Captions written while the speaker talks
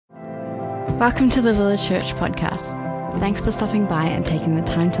Welcome to the Village Church podcast. Thanks for stopping by and taking the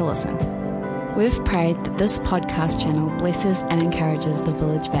time to listen. We've prayed that this podcast channel blesses and encourages the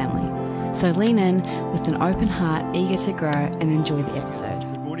Village family. So lean in with an open heart, eager to grow and enjoy the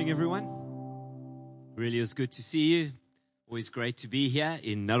episode. Good morning, everyone. Really is good to see you. Always great to be here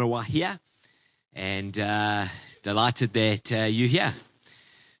in Ngaruawahia, and delighted that you're here.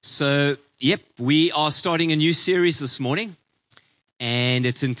 So, we are starting a new series this morning, and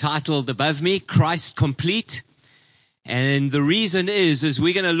it's entitled Above Me, Christ Complete. And the reason is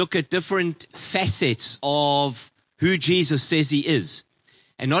we're going to look at different facets of who Jesus says he is.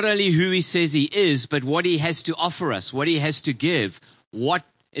 And not only who he says he is, but what he has to offer us, what he has to give, what,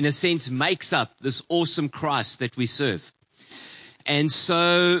 in a sense, makes up this awesome Christ that we serve. And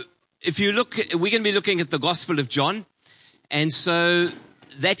so, if you look, we're going to be looking at the Gospel of John. And so,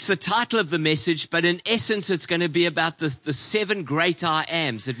 that's the title of the message, but in essence, it's going to be about the seven great I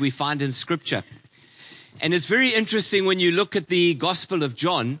ams that we find in Scripture. And it's very interesting when you look at the Gospel of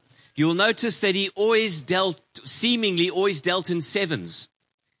John, you'll notice that he seemingly always dealt in sevens.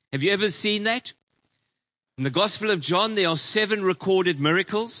 Have you ever seen that? In the Gospel of John, there are 7 recorded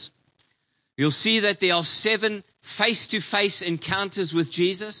miracles. You'll see that there are 7 face-to-face encounters with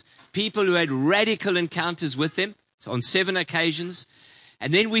Jesus, people who had radical encounters with him on 7 occasions.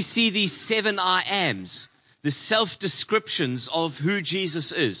 And then we see these 7 I ams, the self-descriptions of who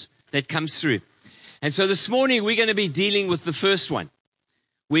Jesus is that comes through. And so this morning we're going to be dealing with the first one,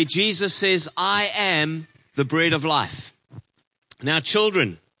 where Jesus says, I am the bread of life. Now,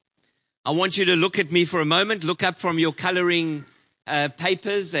 children, I want you to look at me for a moment. Look up from your coloring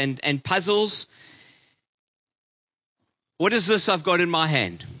papers and puzzles. What is this I've got in my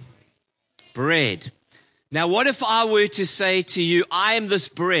hand? Bread. Now, what if I were to say to you, I am this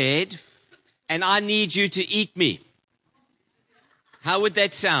bread and I need you to eat me? How would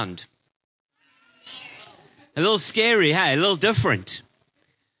that sound? A little scary, hey? A little different.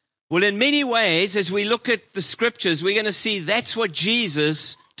 Well, in many ways, as we look at the Scriptures, we're going to see that's what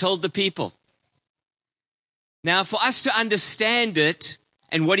Jesus told the people. Now, for us to understand it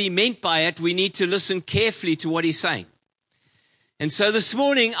and what he meant by it, we need to listen carefully to what he's saying. And so this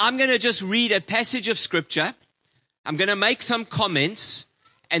morning, I'm going to just read a passage of Scripture. I'm going to make some comments,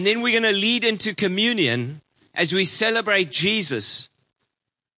 and then we're going to lead into communion as we celebrate Jesus,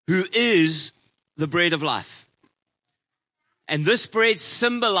 who is the bread of life. And this bread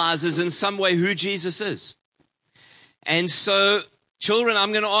symbolizes in some way who Jesus is. And so, children,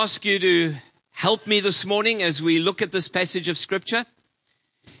 I'm going to ask you to help me this morning as we look at this passage of Scripture.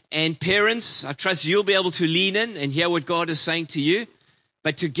 And parents, I trust you'll be able to lean in and hear what God is saying to you.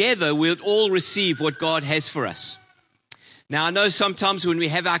 But together, we'll all receive what God has for us. Now, I know sometimes when we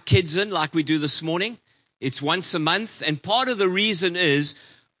have our kids in, like we do this morning, it's once a month. And part of the reason is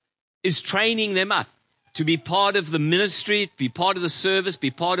training them up to be part of the ministry, be part of the service,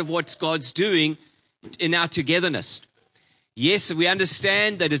 be part of what God's doing in our togetherness. Yes, we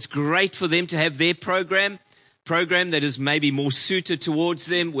understand that it's great for them to have their program that is maybe more suited towards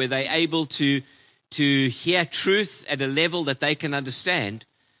them, where they're able to hear truth at a level that they can understand.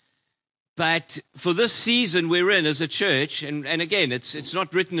 But for this season we're in as a church, and again, it's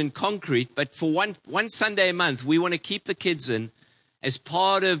not written in concrete, but for one Sunday a month, we want to keep the kids in as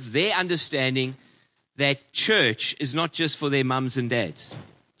part of their understanding that church is not just for their mums and dads.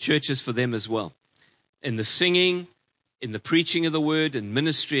 Church is for them as well. In the singing, in the preaching of the word, in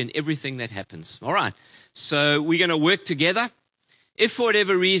ministry, and everything that happens. All right. So we're going to work together. If for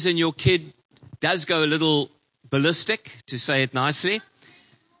whatever reason your kid does go a little ballistic, to say it nicely,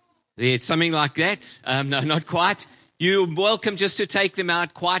 it's something like that. No, not quite. You're welcome just to take them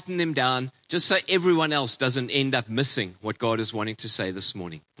out, quieten them down, just so everyone else doesn't end up missing what God is wanting to say this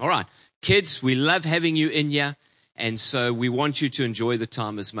morning. All right. Kids, we love having you in here, and so we want you to enjoy the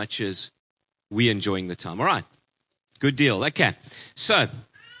time as much as we're enjoying the time. All right. Good deal. Okay. So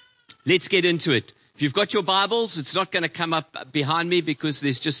let's get into it. If you've got your Bibles, it's not going to come up behind me because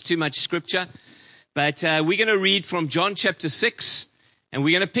there's just too much Scripture. But we're going to read from John chapter 6, and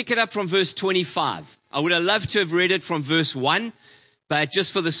we're going to pick it up from verse 25. I would have loved to have read it from verse 1, but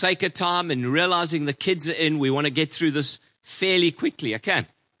just for the sake of time and realizing the kids are in, we want to get through this fairly quickly. Okay.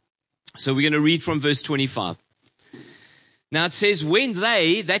 So we're going to read from verse 25. Now it says, when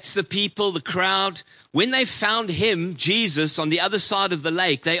that's the people, the crowd, when they found him, Jesus, on the other side of the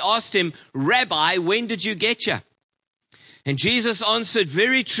lake, they asked him, Rabbi, when did you get here? And Jesus answered,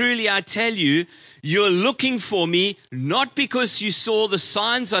 very truly I tell you, you're looking for me, not because you saw the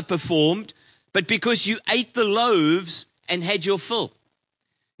signs I performed, but because you ate the loaves and had your fill.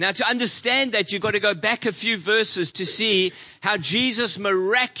 Now, to understand that, you've got to go back a few verses to see how Jesus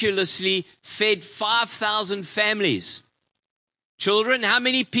miraculously fed 5,000 families. Children, how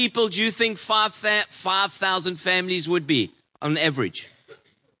many people do you think 5,000 families would be on average?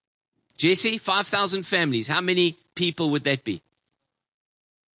 Jesse, 5,000 families. How many people would that be?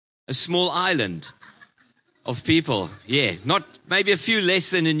 A small island of people. Yeah, not maybe a few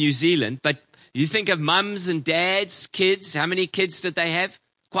less than in New Zealand, but you think of mums and dads, kids. How many kids did they have?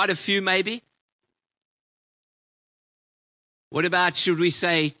 Quite a few maybe. What about, should we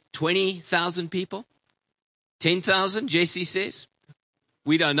say 20,000 people? 10,000, Jesse says.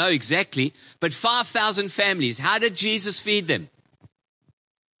 We don't know exactly, but 5,000 families. How did Jesus feed them?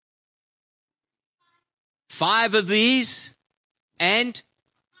 5 of these and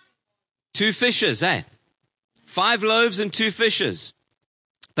 2 fishes, 5 loaves and 2 fishes.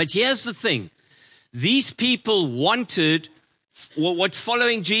 But here's the thing. These people wanted, what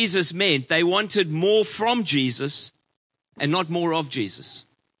following Jesus meant, they wanted more from Jesus and not more of Jesus.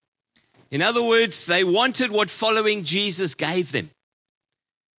 In other words, they wanted what following Jesus gave them.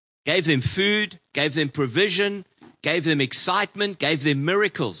 Gave them food, gave them provision, gave them excitement, gave them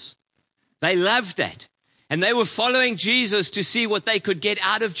miracles. They loved that. And they were following Jesus to see what they could get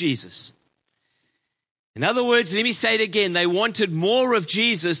out of Jesus. In other words, let me say it again. They wanted more of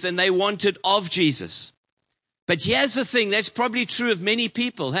Jesus than they wanted of Jesus. But here's the thing. That's probably true of many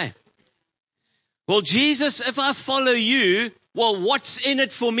people, hey? Well, Jesus, if I follow you, well, what's in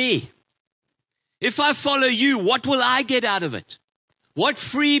it for me? If I follow you, what will I get out of it? What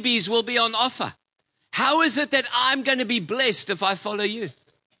freebies will be on offer? How is it that I'm going to be blessed if I follow you?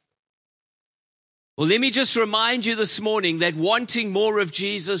 Well, let me just remind you this morning that wanting more of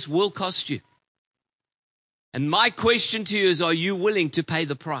Jesus will cost you. And my question to you is, are you willing to pay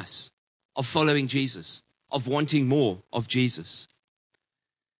the price of following Jesus, of wanting more of Jesus?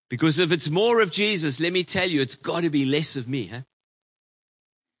 Because if it's more of Jesus, let me tell you, it's got to be less of me. Huh?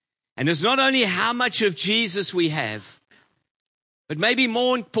 And it's not only how much of Jesus we have, but maybe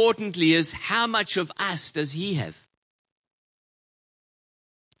more importantly is how much of us does he have?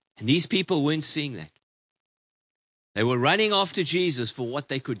 And these people weren't seeing that. They were running after Jesus for what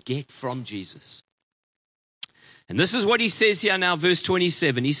they could get from Jesus. And this is what he says here now, verse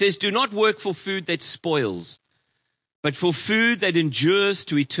 27. He says, do not work for food that spoils, but for food that endures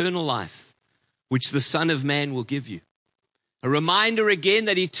to eternal life, which the Son of Man will give you. A reminder again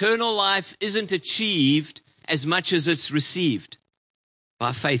that eternal life isn't achieved as much as it's received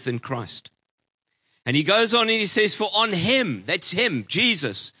by faith in Christ. And he goes on and he says, for on him, that's him,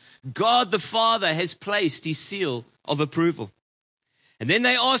 Jesus, God the Father has placed his seal of approval. And then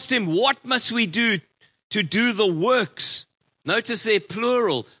they asked him, what must we do to do the works? Notice they're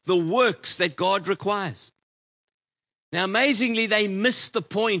plural, the works that God requires. Now, amazingly, they missed the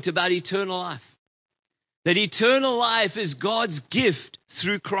point about eternal life. That eternal life is God's gift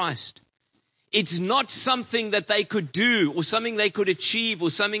through Christ. It's not something that they could do or something they could achieve or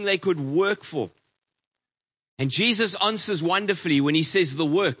something they could work for. And Jesus answers wonderfully when he says the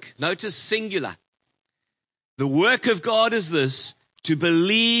work. Notice singular. The work of God is this, to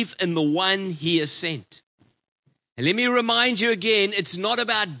believe in the one he has sent. And let me remind you again, it's not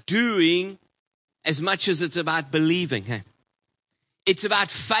about doing as much as it's about believing. It's about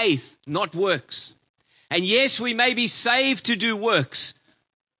faith, not works. And yes, we may be saved to do works,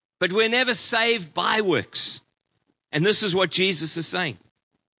 but we're never saved by works. And this is what Jesus is saying.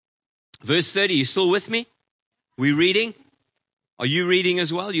 Verse 30, you still with me? We reading? Are you reading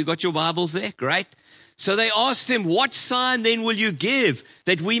as well? You got your Bibles there? Great. So they asked him, what sign then will you give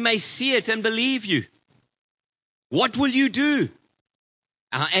that we may see it and believe you? What will you do?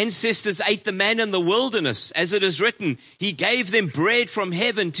 Our ancestors ate the manna in the wilderness. As it is written, he gave them bread from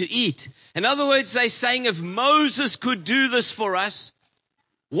heaven to eat. In other words, they're saying, if Moses could do this for us,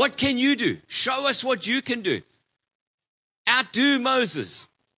 what can you do? Show us what you can do. Outdo Moses.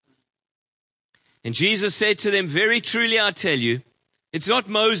 And Jesus said to them, very truly I tell you, it's not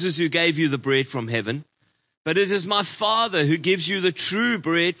Moses who gave you the bread from heaven, but it is my Father who gives you the true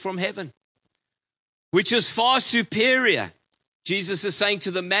bread from heaven, which is far superior. Jesus is saying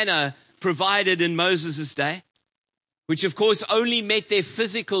to the manna provided in Moses' day, which of course only met their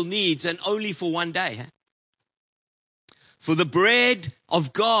physical needs and only for one day. For the bread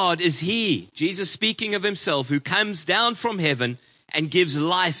of God is he, Jesus speaking of himself, who comes down from heaven and gives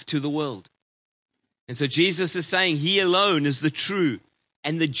life to the world. And so Jesus is saying he alone is the true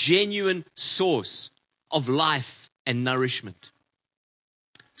and the genuine source of life and nourishment.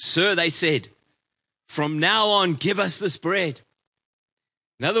 Sir, they said, from now on, give us this bread.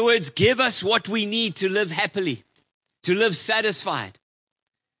 In other words, give us what we need to live happily, to live satisfied.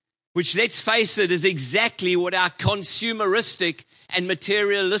 which, let's face it, is exactly what our consumeristic and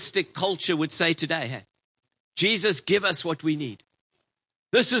materialistic culture would say today. Hey, Jesus, give us what we need.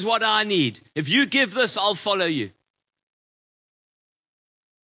 This is what I need. If you give this, I'll follow you.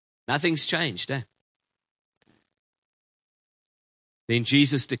 Nothing's changed, eh? Then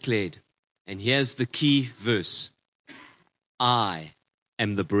Jesus declared, and here's the key verse, I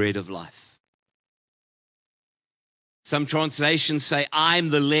am the bread of life. Some translations say, I'm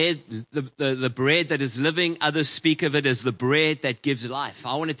the bread that is living. Others speak of it as the bread that gives life.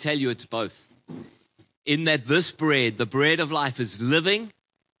 I want to tell you it's both. In that this bread, the bread of life, is living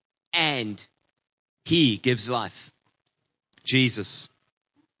and he gives life. Jesus.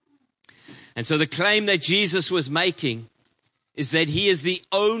 And so the claim that Jesus was making is that he is the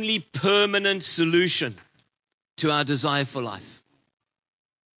only permanent solution to our desire for life.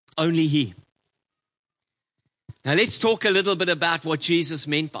 Only he. Now let's talk a little bit about what Jesus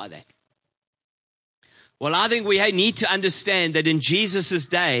meant by that. Well, I think we need to understand that in Jesus'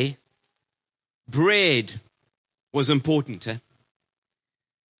 day, bread was important.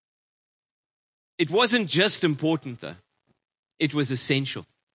 It wasn't just important though. It was essential.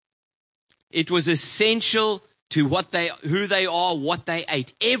 It was essential to who they are, what they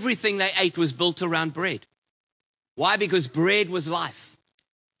ate. Everything they ate was built around bread. Why? Because bread was life.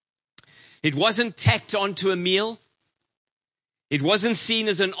 It wasn't tacked onto a meal. It wasn't seen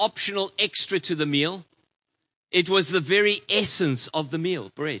as an optional extra to the meal. It was the very essence of the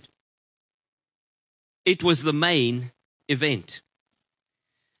meal, bread. It was the main event.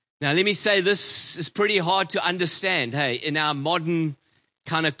 Now, let me say this is pretty hard to understand, hey, in our modern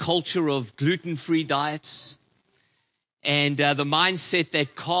kind of culture of gluten-free diets and the mindset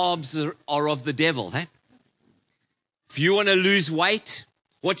that carbs are of the devil. Hey? If you want to lose weight,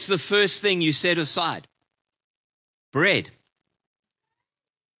 what's the first thing you set aside? Bread.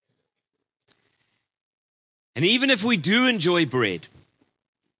 And even if we do enjoy bread,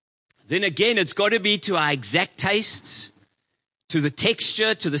 then again, it's got to be to our exact tastes, to the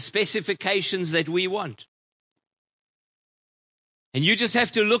texture, to the specifications that we want. And you just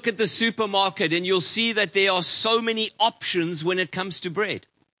have to look at the supermarket and you'll see that there are so many options when it comes to bread.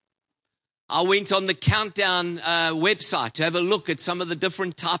 I went on the Countdown website to have a look at some of the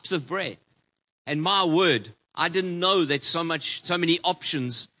different types of bread. And my word, I didn't know that so many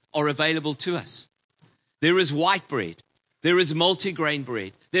options are available to us. There is white bread. There is multigrain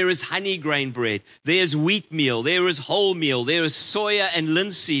bread. There is honey grain bread. There is wheat meal. There is wholemeal. There is soya and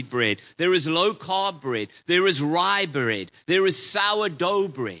linseed bread. There is low carb bread. There is rye bread. There is sourdough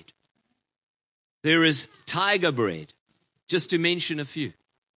bread. There is tiger bread, just to mention a few.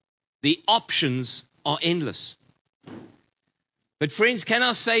 The options are endless. But friends, can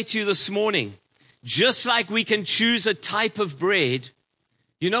I say to you this morning, just like we can choose a type of bread,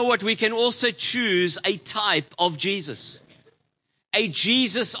 you know what? We can also choose a type of Jesus. A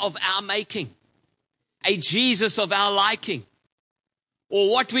Jesus of our making. A Jesus of our liking.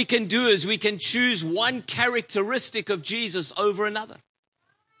 Or what we can do is we can choose one characteristic of Jesus over another.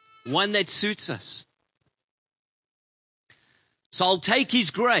 One that suits us. So I'll take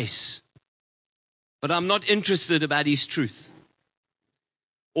his grace, but I'm not interested about his truth.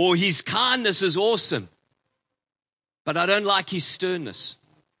 Or his kindness is awesome, but I don't like his sternness.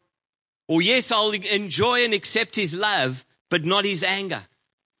 Or yes, I'll enjoy and accept his love, but not his anger.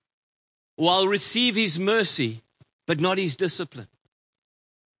 Or I'll receive his mercy, but not his discipline.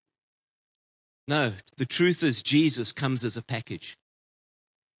 No, the truth is Jesus comes as a package.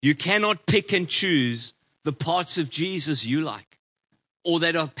 You cannot pick and choose the parts of Jesus you like, or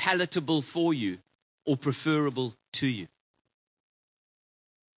that are palatable for you, or preferable to you.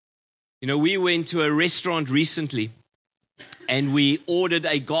 You know, we went to a restaurant recently, and we ordered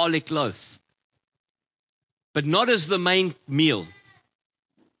a garlic loaf. But not as the main meal,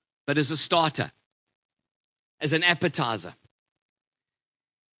 but as a starter, as an appetizer.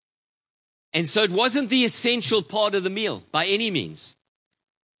 And so it wasn't the essential part of the meal by any means.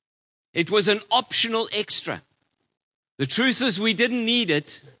 It was an optional extra. The truth is we didn't need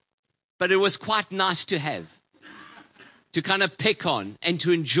it, but it was quite nice to have, to kind of pick on and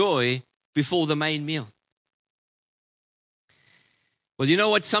to enjoy before the main meal. Well, you know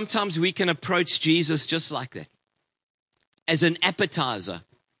what? Sometimes we can approach Jesus just like that, as an appetizer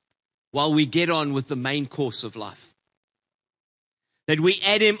while we get on with the main course of life. That we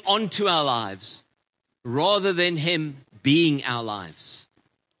add him onto our lives rather than him being our lives.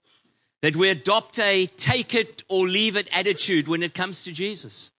 That we adopt a take it or leave it attitude when it comes to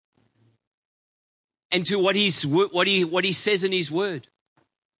Jesus and to what he says in his word,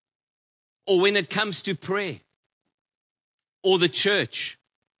 or when it comes to prayer, or the church,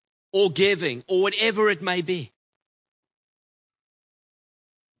 or giving or whatever it may be.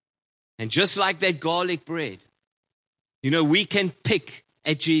 And just like that garlic bread, we can pick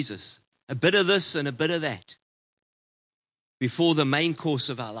at Jesus a bit of this and a bit of that before the main course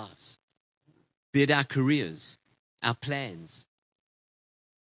of our lives, be it our careers, our plans,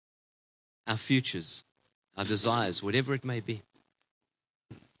 our futures, our desires, whatever it may be.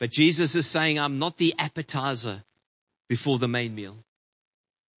 But Jesus is saying, I'm not the appetizer before the main meal.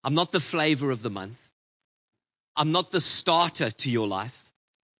 I'm not the flavor of the month. I'm not the starter to your life.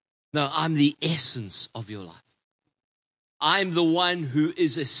 No, I'm the essence of your life. I'm the one who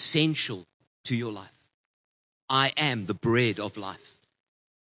is essential to your life. I am the bread of life.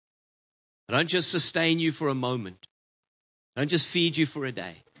 I don't just sustain you for a moment. I don't just feed you for a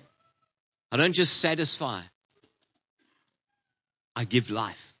day. I don't just satisfy. I give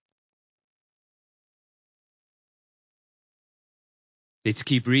life. Let's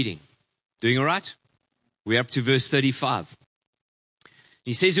keep reading. Doing all right? We're up to verse 35.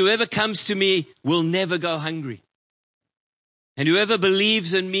 He says, whoever comes to me will never go hungry. And whoever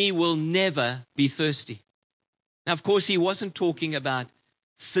believes in me will never be thirsty. Now, of course, he wasn't talking about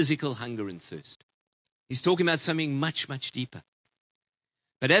physical hunger and thirst. He's talking about something much, much deeper.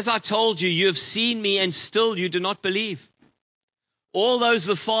 But as I told you, you have seen me and still you do not believe. All those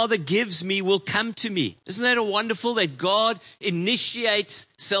the Father gives me will come to me. Isn't that wonderful that God initiates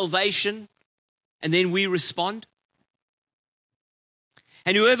salvation and then we respond?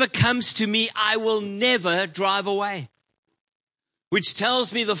 And whoever comes to me, I will never drive away. Which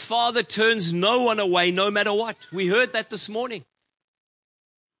tells me the Father turns no one away, no matter what. We heard that this morning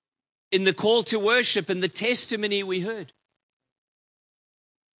in the call to worship and the testimony we heard.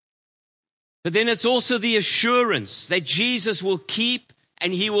 But then it's also the assurance that Jesus will keep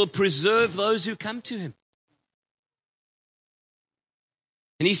and he will preserve those who come to him.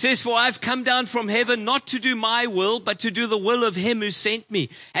 And he says, for I've come down from heaven not to do my will, but to do the will of him who sent me.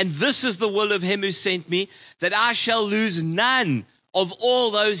 And this is the will of him who sent me, that I shall lose none of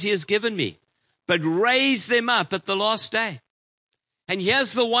all those he has given me, but raise them up at the last day. And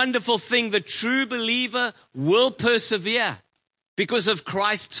here's the wonderful thing, the true believer will persevere because of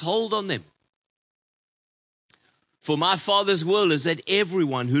Christ's hold on them. For my Father's will is that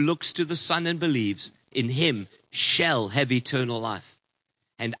everyone who looks to the Son and believes in him shall have eternal life.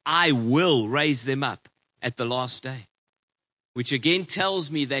 And I will raise them up at the last day. Which again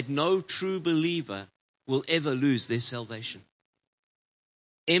tells me that no true believer will ever lose their salvation.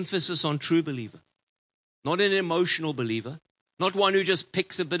 Emphasis on true believer. Not an emotional believer. Not one who just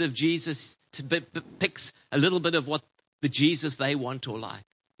picks a bit of Jesus, picks a little bit of what the Jesus they want or like.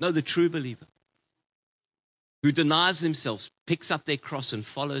 No, the true believer. Who denies themselves, picks up their cross and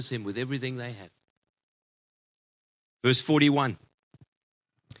follows him with everything they have. Verse 41.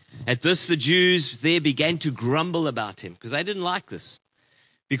 At this, the Jews there began to grumble about him because they didn't like this.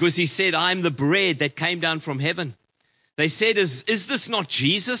 Because he said, I'm the bread that came down from heaven. They said, is this not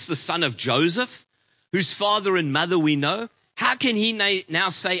Jesus, the son of Joseph, whose father and mother we know? How can he now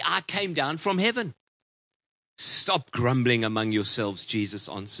say, I came down from heaven? Stop grumbling among yourselves, Jesus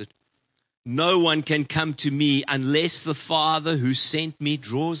answered. No one can come to me unless the Father who sent me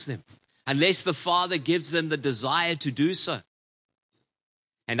draws them, unless the Father gives them the desire to do so.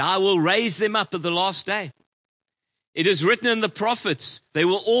 And I will raise them up at the last day. It is written in the prophets, they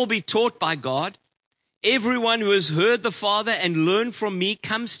will all be taught by God. Everyone who has heard the Father and learned from me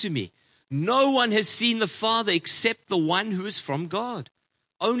comes to me. No one has seen the Father except the one who is from God.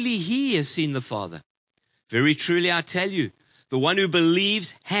 Only he has seen the Father. Very truly I tell you, the one who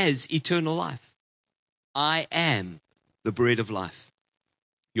believes has eternal life. I am the bread of life.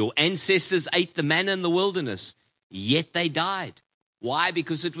 Your ancestors ate the manna in the wilderness, yet they died. Why?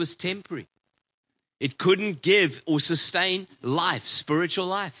 Because it was temporary. It couldn't give or sustain life, spiritual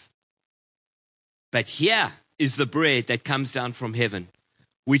life. But here is the bread that comes down from heaven,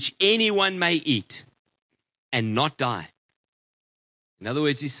 which anyone may eat and not die. In other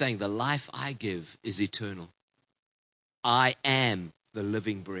words, he's saying the life I give is eternal. I am the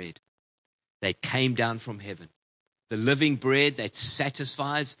living bread that came down from heaven. The living bread that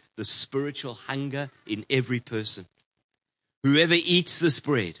satisfies the spiritual hunger in every person. Whoever eats this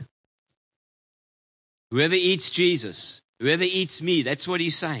bread, whoever eats Jesus, whoever eats me, that's what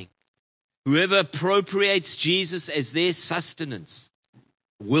he's saying. Whoever appropriates Jesus as their sustenance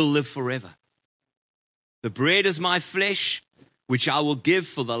will live forever. The bread is my flesh, which I will give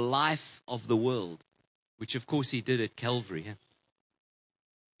for the life of the world. Which, of course, he did at Calvary. Yeah?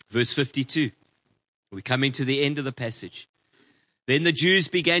 Verse 52. We're coming to the end of the passage. Then the Jews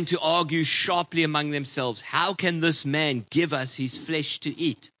began to argue sharply among themselves. How can this man give us his flesh to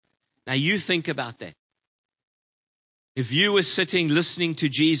eat? Now you think about that. If you were sitting listening to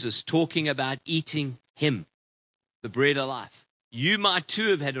Jesus talking about eating him, the bread of life, you might too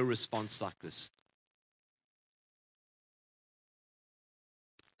have had a response like this.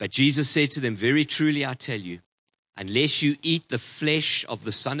 But Jesus said to them, very truly I tell you, unless you eat the flesh of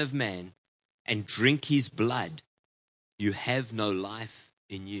the Son of Man and drink his blood, you have no life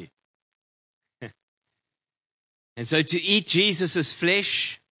in you. And so to eat Jesus'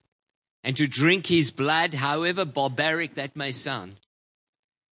 flesh and to drink his blood, however barbaric that may sound,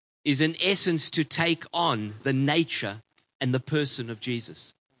 is in essence to take on the nature and the person of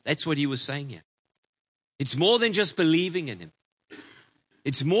Jesus. That's what he was saying here. It's more than just believing in him.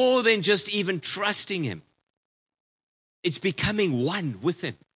 It's more than just even trusting him. It's becoming one with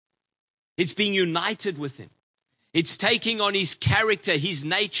him. It's being united with him. It's taking on his character, his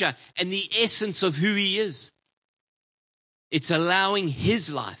nature, and the essence of who he is. It's allowing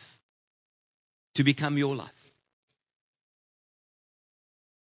his life to become your life.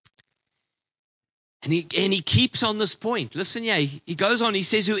 And he keeps on this point. Listen, he goes on, he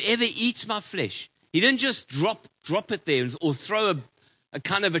says, whoever eats my flesh. He didn't just drop it there or throw a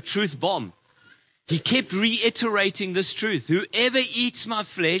kind of a truth bomb. He kept reiterating this truth. Whoever eats my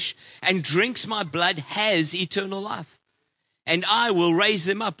flesh and drinks my blood has eternal life, and I will raise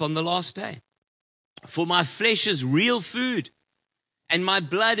them up on the last day. For my flesh is real food, and my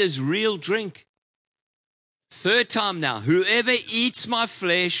blood is real drink. Third time now, whoever eats my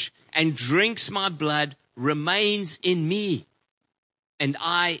flesh and drinks my blood remains in me, and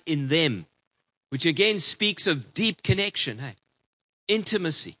I in them. Which again speaks of deep connection,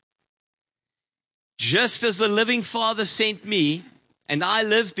 intimacy. Just as the living Father sent me, and I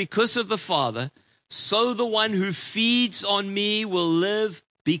live because of the Father, so the one who feeds on me will live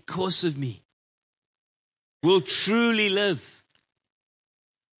because of me. Will truly live.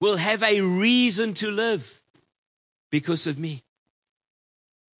 Will have a reason to live because of me.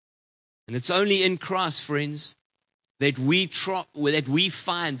 And it's only in Christ, friends, that we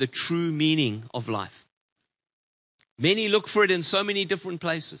find the true meaning of life. Many look for it in so many different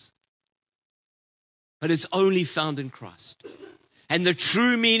places, but it's only found in Christ. And the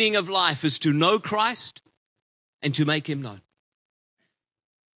true meaning of life is to know Christ and to make him known.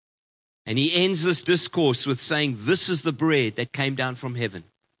 And he ends this discourse with saying, this is the bread that came down from heaven.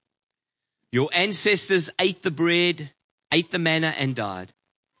 Your ancestors ate the bread, ate the manna and died.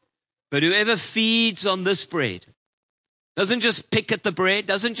 But whoever feeds on this bread, doesn't just pick at the bread,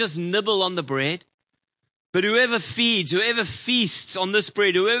 doesn't just nibble on the bread, but whoever feeds, whoever feasts on this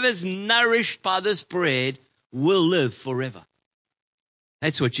bread, whoever is nourished by this bread will live forever.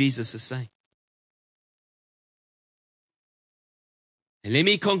 That's what Jesus is saying. And let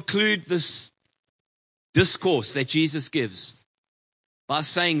me conclude this discourse that Jesus gives by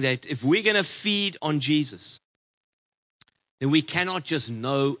saying that if we're going to feed on Jesus, then we cannot just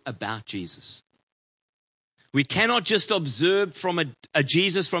know about Jesus. We cannot just observe from a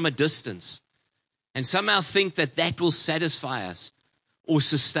Jesus from a distance and somehow think that that will satisfy us or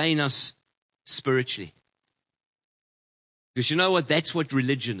sustain us spiritually. Because you know what? That's what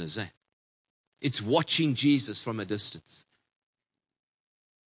religion is. It's watching Jesus from a distance.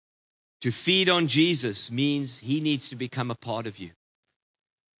 To feed on Jesus means he needs to become a part of you,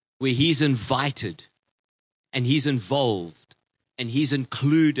 where he's invited and he's involved and he's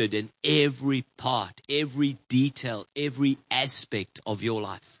included in every part, every detail, every aspect of your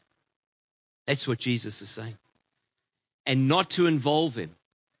life. That's what Jesus is saying. And not to involve him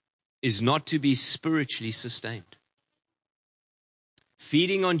is not to be spiritually sustained.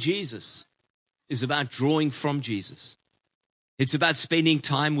 Feeding on Jesus is about drawing from Jesus. It's about spending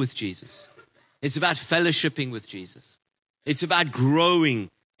time with Jesus. It's about fellowshipping with Jesus. It's about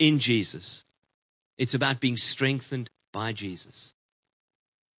growing in Jesus. It's about being strengthened by Jesus.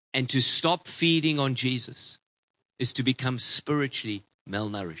 And to stop feeding on Jesus is to become spiritually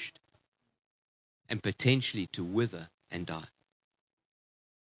malnourished and potentially to wither and die.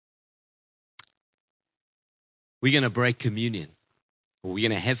 We're going to break communion, or we're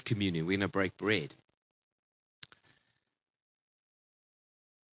going to have communion. We're going to break bread.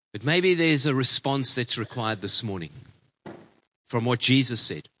 But maybe there's a response that's required this morning from what Jesus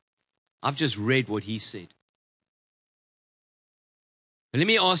said. I've just read what he said. But let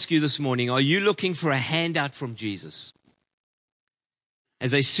me ask you this morning, are you looking for a handout from Jesus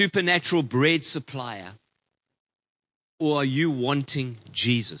as a supernatural bread supplier, or are you wanting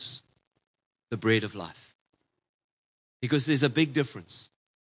Jesus, the bread of life? Because there's a big difference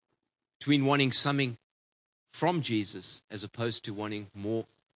between wanting something from Jesus as opposed to wanting more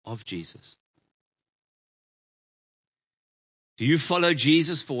of Jesus. Do you follow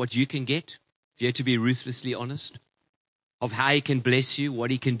Jesus for what you can get? If you had to be ruthlessly honest, of how he can bless you,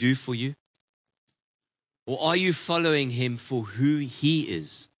 what he can do for you? Or are you following him for who he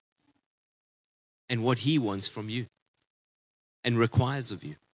is and what he wants from you and requires of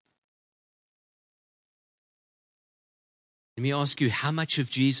you? Let me ask you, how much of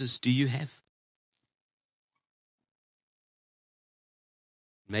Jesus do you have?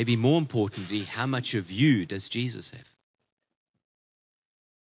 Maybe more importantly, how much of you does Jesus have?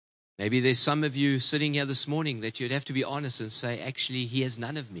 Maybe there's some of you sitting here this morning that you'd have to be honest and say, actually, he has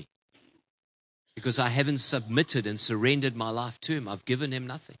none of me. Because I haven't submitted and surrendered my life to him. I've given him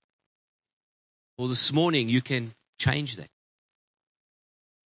nothing. Well, this morning you can change that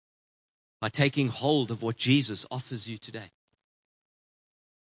by taking hold of what Jesus offers you today.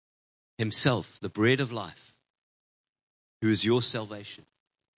 Himself, the bread of life, who is your salvation,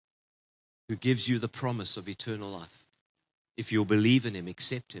 who gives you the promise of eternal life. If you'll believe in him,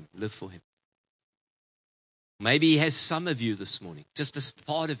 accept him, live for him. Maybe he has some of you this morning, just a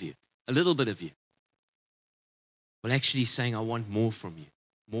part of you, a little bit of you. Well, actually he's saying, I want more from you,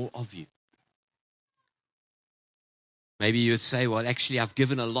 more of you. Maybe you would say, well, actually I've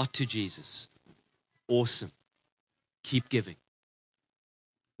given a lot to Jesus. Awesome. Keep giving.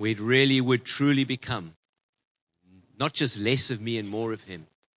 Where it really would truly become not just less of me and more of him,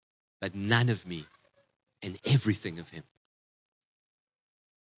 but none of me and everything of him.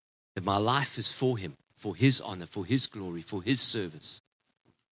 That my life is for him, for his honor, for his glory, for his service,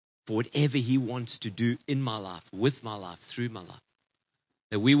 for whatever he wants to do in my life, with my life, through my life.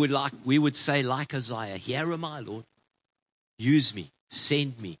 That we would say like Isaiah, here am I, Lord. Use me,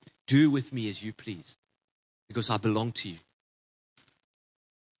 send me, do with me as you please, because I belong to you.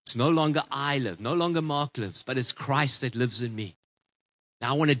 It's no longer I live, no longer Mark lives, but it's Christ that lives in me.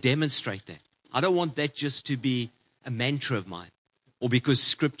 Now I want to demonstrate that. I don't want that just to be a mantra of mine, or because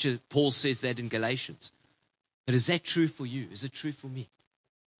Scripture, Paul says that in Galatians. But is that true for you? Is it true for me?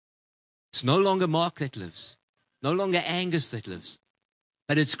 It's no longer Mark that lives, no longer Angus that lives,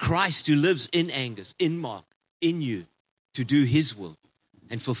 but it's Christ who lives in Angus, in Mark, in you, to do his will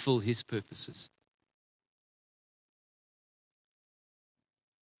and fulfill his purposes.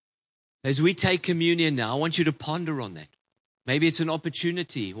 As we take communion now, I want you to ponder on that. Maybe it's an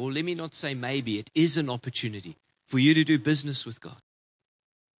opportunity, or let me not say maybe, it is an opportunity for you to do business with God.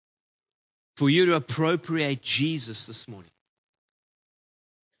 For you to appropriate Jesus this morning.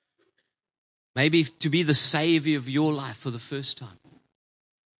 Maybe to be the Savior of your life for the first time.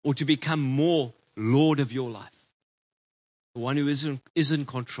 Or to become more Lord of your life. The one who is in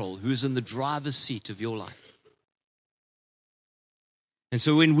control, who is in the driver's seat of your life. And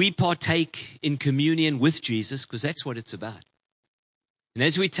so when we partake in communion with Jesus, because that's what it's about. And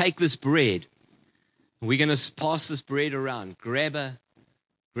as we take this bread, we're going to pass this bread around. Grab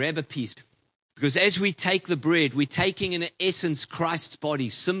a piece. Because as we take the bread, we're taking in essence Christ's body,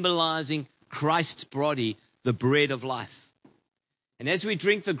 symbolizing Christ's body, the bread of life. And as we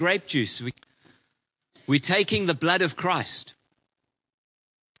drink the grape juice, we're taking the blood of Christ.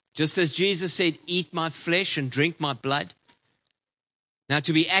 Just as Jesus said, eat my flesh and drink my blood. Now,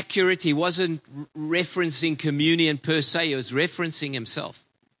 to be accurate, he wasn't referencing communion per se, he was referencing himself.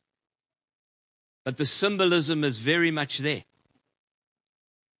 But the symbolism is very much there.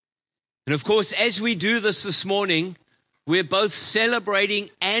 And of course, as we do this morning, we're both celebrating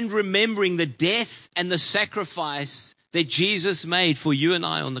and remembering the death and the sacrifice that Jesus made for you and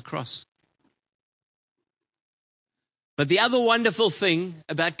I on the cross. But the other wonderful thing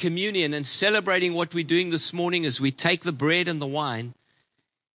about communion and celebrating what we're doing this morning as we take the bread and the wine,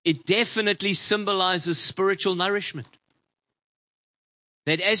 it definitely symbolizes spiritual nourishment.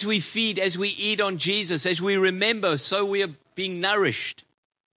 That as we feed, as we eat on Jesus, as we remember, so we are being nourished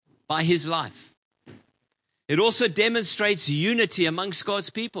by his life. It also demonstrates unity amongst God's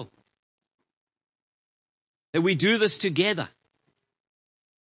people. That we do this together.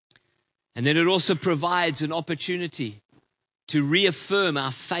 And then it also provides an opportunity to reaffirm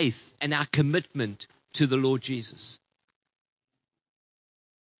our faith and our commitment to the Lord Jesus.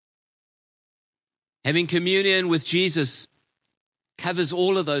 Having communion with Jesus covers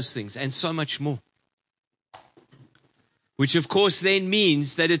all of those things and so much more. Which of course then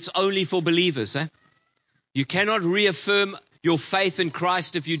means that it's only for believers. You cannot reaffirm your faith in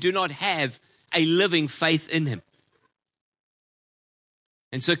Christ if you do not have a living faith in him.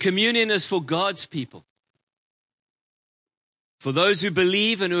 And so communion is for God's people. For those who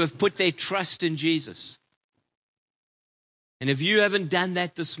believe and who have put their trust in Jesus. And if you haven't done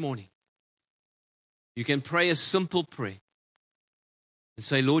that this morning, you can pray a simple prayer and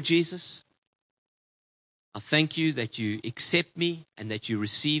say, Lord Jesus, I thank you that you accept me and that you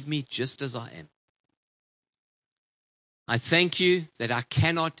receive me just as I am. I thank you that I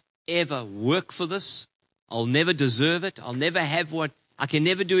cannot ever work for this. I'll never deserve it. I'll never have I can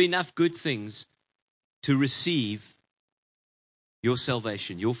never do enough good things to receive your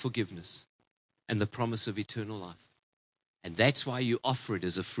salvation, your forgiveness, and the promise of eternal life. And that's why you offer it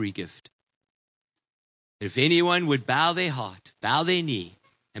as a free gift. If anyone would bow their heart, bow their knee,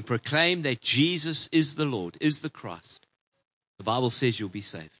 and proclaim that Jesus is the Lord, is the Christ, the Bible says you'll be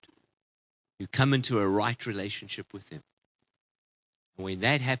saved. You come into a right relationship with Him. And when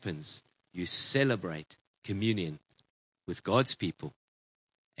that happens, you celebrate communion with God's people,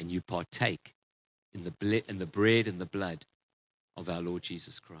 and you partake in the bread and the blood of our Lord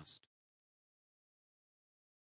Jesus Christ.